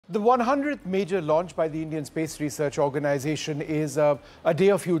The 100th major launch by the Indian Space Research Organization is a day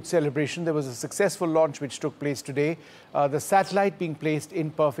of huge celebration. There was a successful launch which took place today. The satellite being placed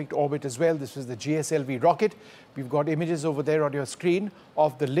in perfect orbit as well. This was the GSLV rocket. We've got images over there on your screen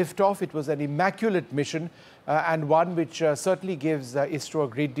of the liftoff. It was an immaculate mission and one which certainly gives ISRO a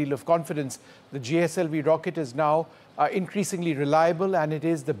great deal of confidence. The GSLV rocket is now increasingly reliable, and it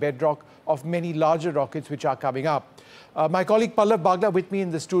is the bedrock of many larger rockets which are coming up. My colleague Pallav Bagla with me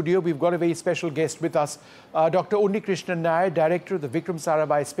in the studio. We've got a very special guest with us, Dr. Unnikrishnan Nair, Director of the Vikram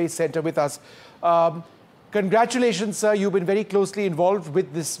Sarabhai Space Center with us. Congratulations, sir. You've been very closely involved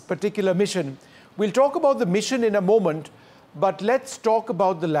with this particular mission. We'll talk about the mission in a moment, but let's talk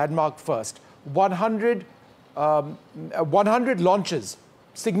about the landmark first. 100 launches,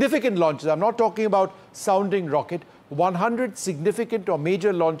 significant launches. I'm not talking about sounding rocket. 100 significant or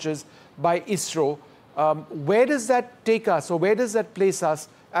major launches by ISRO. Where does that take us, or where does that place us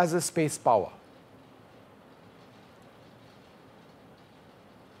as a space power?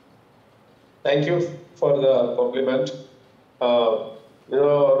 Thank you for the compliment.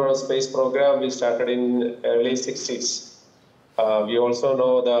 Our space program we started in early 60s. We also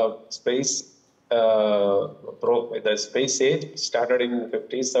know the space age started in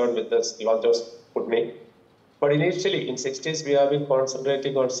 57 with the launch of Sputnik. But initially, in 60s, we have been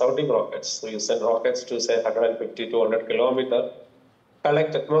concentrating on sounding rockets. So you send rockets to, say, 150 to 100 kilometers,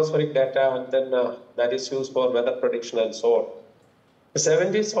 collect atmospheric data, and then that is used for weather prediction and so on. The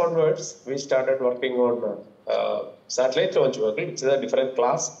 70s onwards, we started working on satellite launch vehicle, which is a different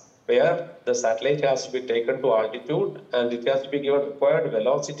class, where the satellite has to be taken to altitude, and it has to be given required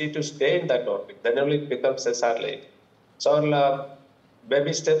velocity to stay in that orbit. Then only it becomes a satellite. So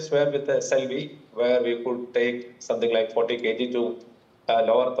baby steps were with the SLV, where we could take something like 40 kg to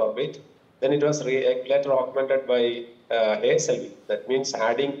low Earth orbit. Then it was later augmented by ASLV. That means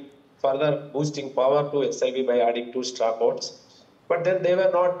adding further boosting power to SLV by adding 2 star ports. But then they were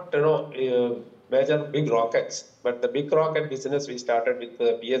not, major big rockets. But the big rocket business we started with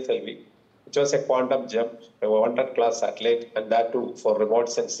the PSLV, which was a quantum jump, a 100 class satellite, and that too for remote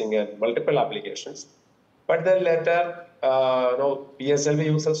sensing and multiple applications. But then later, PSLV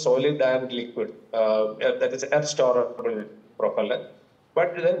uses solid and liquid, that is earth storable propellant.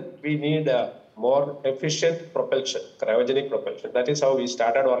 But then we need more efficient propulsion, cryogenic propulsion. That is how we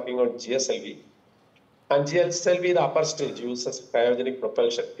started working on GSLV. And GSLV, the upper stage, uses cryogenic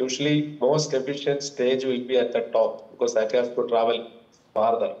propulsion. Usually, most efficient stage will be at the top because that has to travel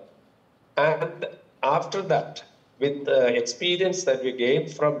farther. And after that, with the experience that we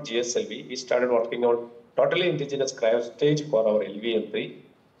gained from GSLV, we started working on totally indigenous cryo stage for our LVM3.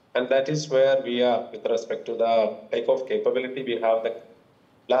 And that is where we are with respect to the type of capability. We have the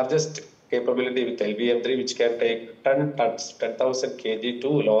largest capability with LVM3, which can take 10,000 kg to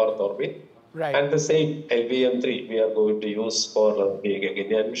low Earth orbit. Right. And the same LVM3 we are going to use for the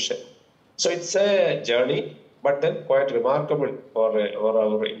Indian mission. So it's a journey, but then quite remarkable for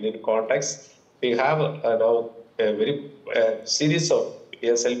our Indian context. We have now a very series of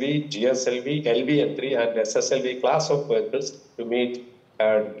PSLV, GSLV, LVM3 and SSLV class of vehicles to meet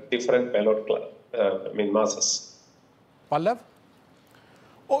different payload masses. Pallav?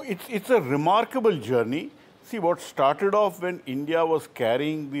 Oh, it's a remarkable journey. See, what started off when India was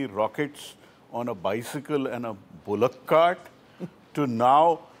carrying the rockets on a bicycle and a bullock cart to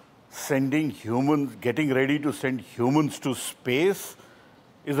now sending humans, getting ready to send humans to space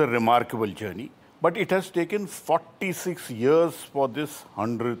is a remarkable journey. But it has taken 46 years for this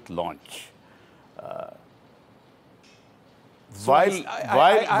 100th launch.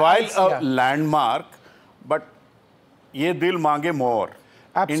 While a landmark, but ye dil mange more.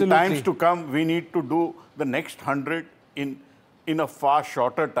 Absolutely. In times to come, we need to do the next 100 in a far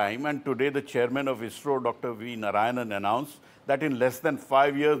shorter time. And today, the chairman of ISRO, Dr. V. Narayanan, announced that in less than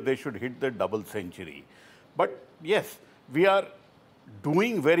 5 years, they should hit the double century. But yes, we are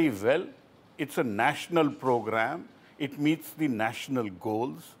doing very well. It's a national program. It meets the national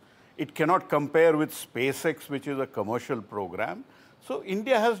goals. It cannot compare with SpaceX, which is a commercial program. So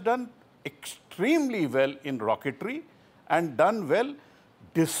India has done extremely well in rocketry and done well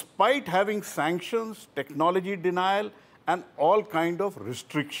despite having sanctions, technology denial, and all kind of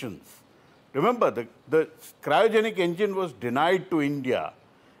restrictions. Remember, the cryogenic engine was denied to India,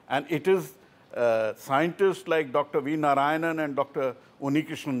 and it is scientists like Dr. V. Narayanan and Dr.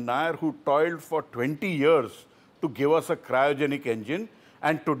 Unnikrishnan Nair who toiled for 20 years to give us a cryogenic engine,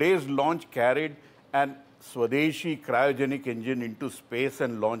 and today's launch carried an Swadeshi cryogenic engine into space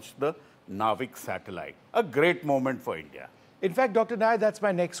and launched the Navik satellite. A great moment for India. In fact, Dr. Nair, that's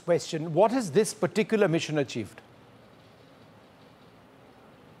my next question. What has this particular mission achieved?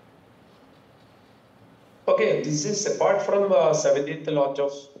 Okay, this is apart from 17th launch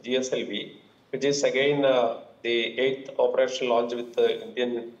of GSLV, which is again the 8th operational launch with the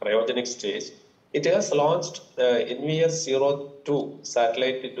Indian cryogenic stage. It has launched NVS-02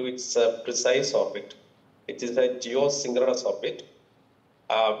 satellite into its precise orbit. It is a geosynchronous orbit,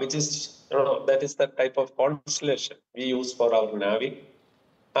 which is, that is the type of constellation we use for our Navi.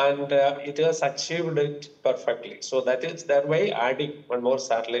 And it has achieved it perfectly. So that is that way adding one more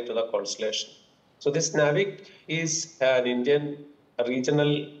satellite to the constellation. So this NAVIC is an Indian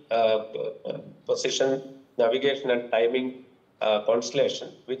regional position navigation and timing constellation,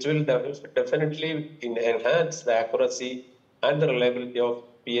 which will definitely enhance the accuracy and the reliability of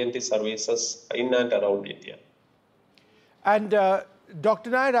PNT services in and around India. And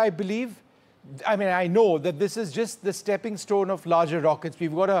Dr. Nair, I know that this is just the stepping stone of larger rockets.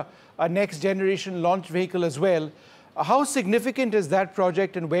 We've got a next generation launch vehicle as well. How significant is that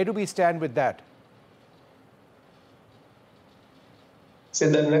project and where do we stand with that? See,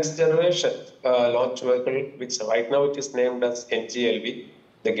 the next generation launch vehicle, which right now it is named as NGLV,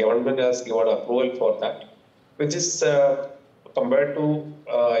 the government has given approval for that, which is compared to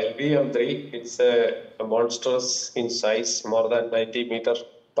LVM3, it's a monstrous in size, more than 90 meters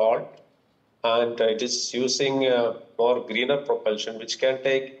tall. And it is using more greener propulsion, which can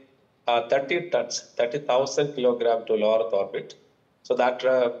take 30 tons, 30,000 kilograms to low Earth orbit. So that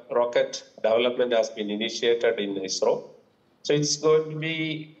rocket development has been initiated in ISRO. So it's going to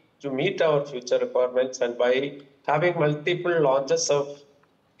be to meet our future requirements, and by having multiple launches of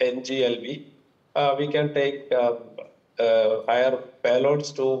NGLV, we can take higher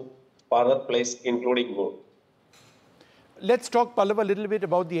payloads to farther place, including Moon. Let's talk, Pallav, a little bit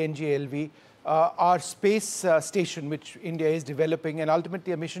about the NGLV. Our space station, which India is developing, and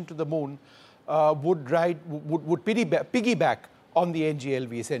ultimately a mission to the moon, would piggyback on the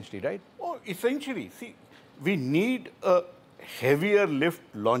NGLV, essentially, right? Oh, essentially, see, we need a heavier lift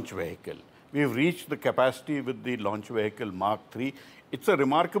launch vehicle. We've reached the capacity with the launch vehicle Mark III. It's a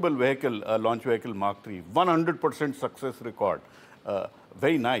remarkable vehicle, launch vehicle Mark III, 100% success record.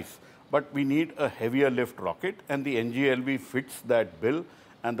 Very nice. But we need a heavier lift rocket, and the NGLV fits that bill.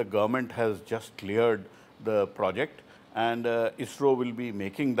 And the government has just cleared the project, and ISRO will be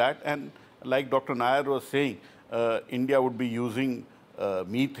making that. And like Dr. Nair was saying, India would be using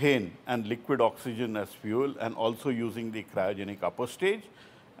methane and liquid oxygen as fuel, and also using the cryogenic upper stage.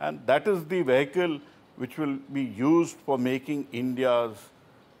 And that is the vehicle which will be used for making India's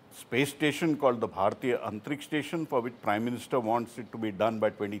space station called the Bharatiya Antariksh Station, for which Prime Minister wants it to be done by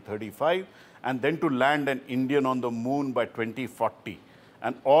 2035, and then to land an Indian on the moon by 2040.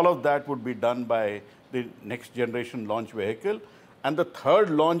 And all of that would be done by the next generation launch vehicle. And the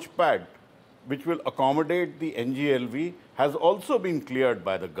third launch pad, which will accommodate the NGLV, has also been cleared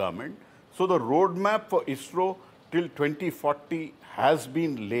by the government. So the roadmap for ISRO till 2040 has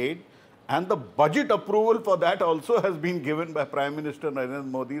been laid, and the budget approval for that also has been given by Prime Minister Narendra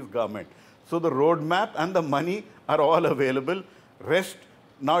Modi's government. So the roadmap and the money are all available. Rest,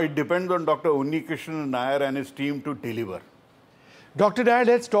 now it depends on Dr. Unnikrishnan Nair and his team to deliver. Dr. Nair,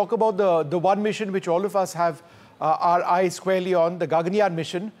 let's talk about the one mission which all of us have our eyes squarely on, the Gaganyaan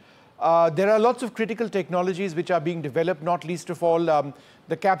mission. There are lots of critical technologies which are being developed, not least of all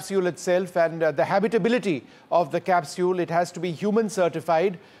the capsule itself and the habitability of the capsule. It has to be human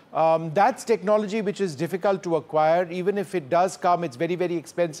certified. That's technology which is difficult to acquire. Even if it does come, it's very, very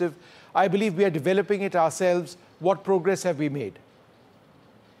expensive. I believe we are developing it ourselves. What progress have we made?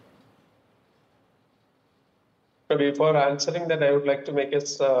 Before answering that, I would like to make a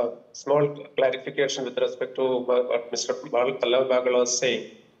small clarification with respect to what Mr. Pallav Bagal was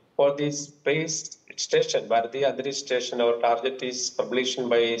saying. For the space station, Bharatiya Antariksh Station, our target is completion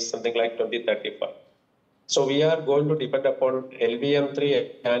by something like 2035. So we are going to depend upon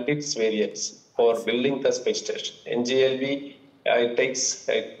LVM3 and its variants for building the space station. NGLV, it takes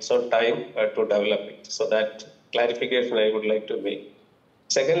some time to develop it. So that clarification I would like to make.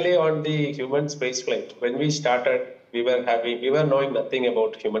 Secondly, on the human spaceflight, when we started, we were knowing nothing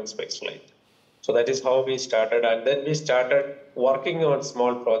about human spaceflight. So that is how we started, and then we started working on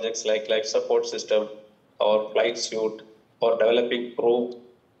small projects like life support system or flight suit, or developing crew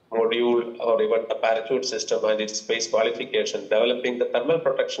module, or even the parachute system and its space qualification, developing the thermal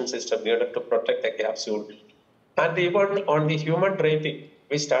protection system needed to protect the capsule. And even on the human rating,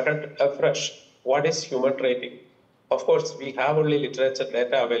 we started afresh. What is human rating? Of course, we have only literature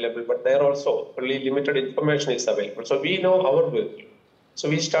data available, but there also only limited information is available. So we know our work. So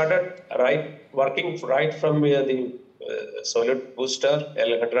we started working right from the solid booster,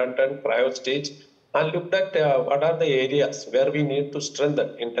 L110 cryo stage, and looked at what are the areas where we need to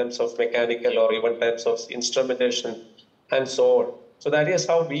strengthen in terms of mechanical or even types of instrumentation and so on. So that is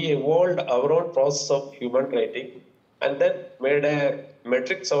how we evolved our own process of human rating and then made a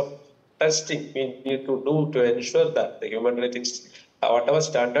matrix of testing we need to do to ensure that the human ratings, whatever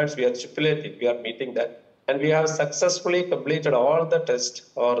standards we are stipulating, we are meeting that. And we have successfully completed all the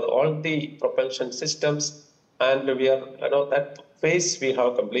tests or all the propulsion systems, and we are, that phase we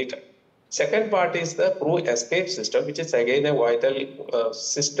have completed. Second part is the crew escape system, which is again a vital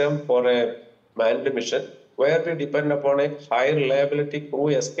system for a manned mission, where we depend upon a high reliability crew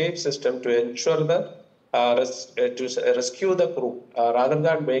escape system to ensure the to rescue the crew rather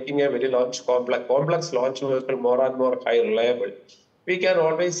than making a very complex launch vehicle more and more high reliable. We can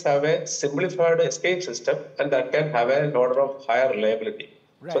always have a simplified escape system, and that can have an order of higher reliability.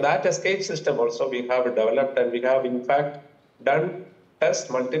 Right. So that escape system also we have developed, and we have in fact done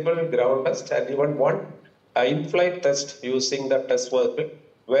multiple ground tests, and even one in-flight test using the test vehicle,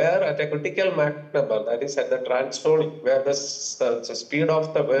 where at a critical Mach number, that is at the transonic, where the speed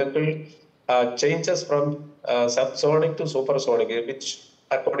of the vehicle changes from subsonic to supersonic, which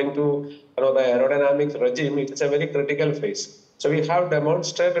according to the aerodynamic regime, it is a very critical phase. So we have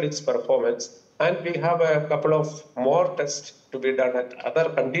demonstrated its performance, and we have a couple of more tests to be done at other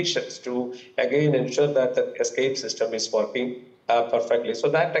conditions to again ensure that the escape system is working perfectly. So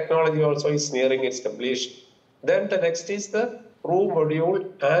that technology also is nearing its completion. Then the next is the crew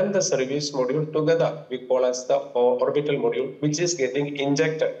module and the service module together, we call as the orbital module, which is getting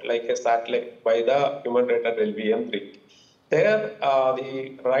injected like a satellite by the human-rated LVM-3. There,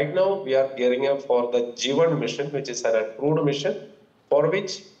 right now we are gearing up for the G1 mission, which is an uncrewed mission, for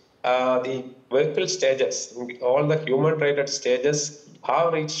which the vehicle stages, all the human-rated stages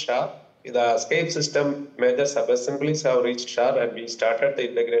have reached SHAR. The escape system major sub-assemblies have reached SHAR, and we started the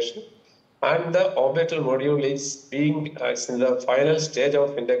integration. And the orbital module is being in the final stage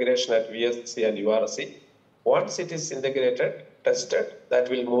of integration at VSC and URC. Once it is integrated, tested, that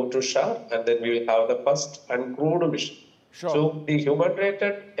will move to SHAR, and then we will have the first uncrewed mission. Sure. So the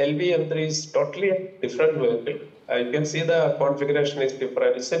human-rated LVM-3 is totally a different vehicle. You can see the configuration is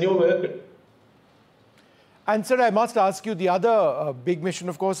different. It's a new vehicle. And sir, I must ask you, the other big mission,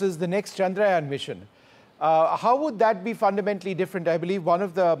 of course, is the next Chandrayaan mission. How would that be fundamentally different? I believe one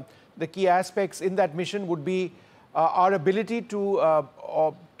of the key aspects in that mission would be our ability to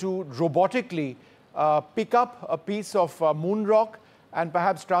robotically pick up a piece of moon rock and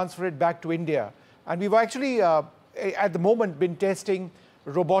perhaps transfer it back to India. And we've actually, at the moment, been testing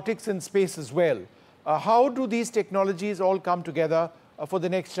robotics in space as well. How do these technologies all come together for the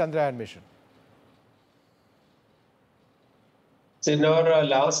next Chandrayaan mission? So in our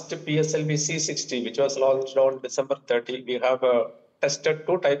last PSLV C60, which was launched on December 30, we have tested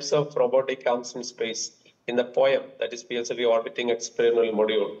two types of robotic arms in space in the POEM, that is PSLV orbiting experimental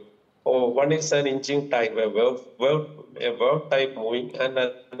module. One is an engine type, a verb type moving, and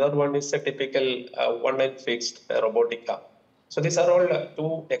another one is a typical one-line fixed robotic arm. So these are all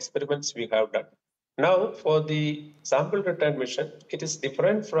two experiments we have done. Now, for the sample return mission, it is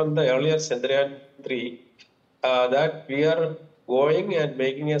different from the earlier Chandrayaan-3 that we are going and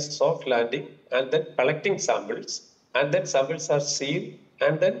making a soft landing and then collecting samples, and then samples are sealed,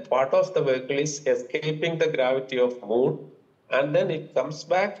 and then part of the vehicle is escaping the gravity of moon, and then it comes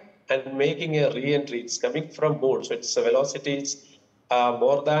back and making a re-entry. It's coming from moon, so its velocity is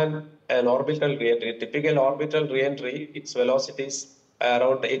more than an orbital re-entry. Typical orbital re-entry, its velocity is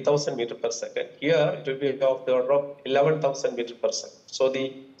around 8,000 meters per second. Here, it will be of the order of 11,000 meters per second. So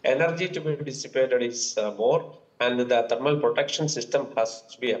the energy to be dissipated is more, and the thermal protection system has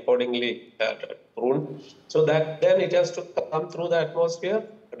to be accordingly pruned. So that then it has to come through the atmosphere,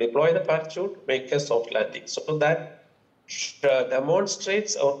 deploy the parachute, make a soft landing. So that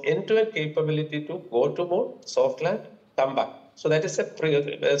demonstrates our end-to-end capability to go to moon, soft land, come back. So that is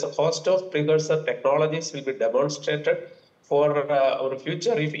there's a host of precursor technologies will be demonstrated for our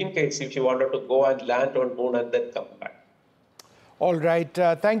future, if you wanted to go and land on moon and then come back. All right.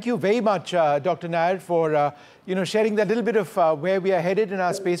 Thank you very much, Dr. Nair, for sharing that little bit of where we are headed in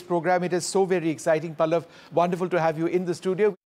our space program. It is so very exciting, Pallav. Wonderful to have you in the studio.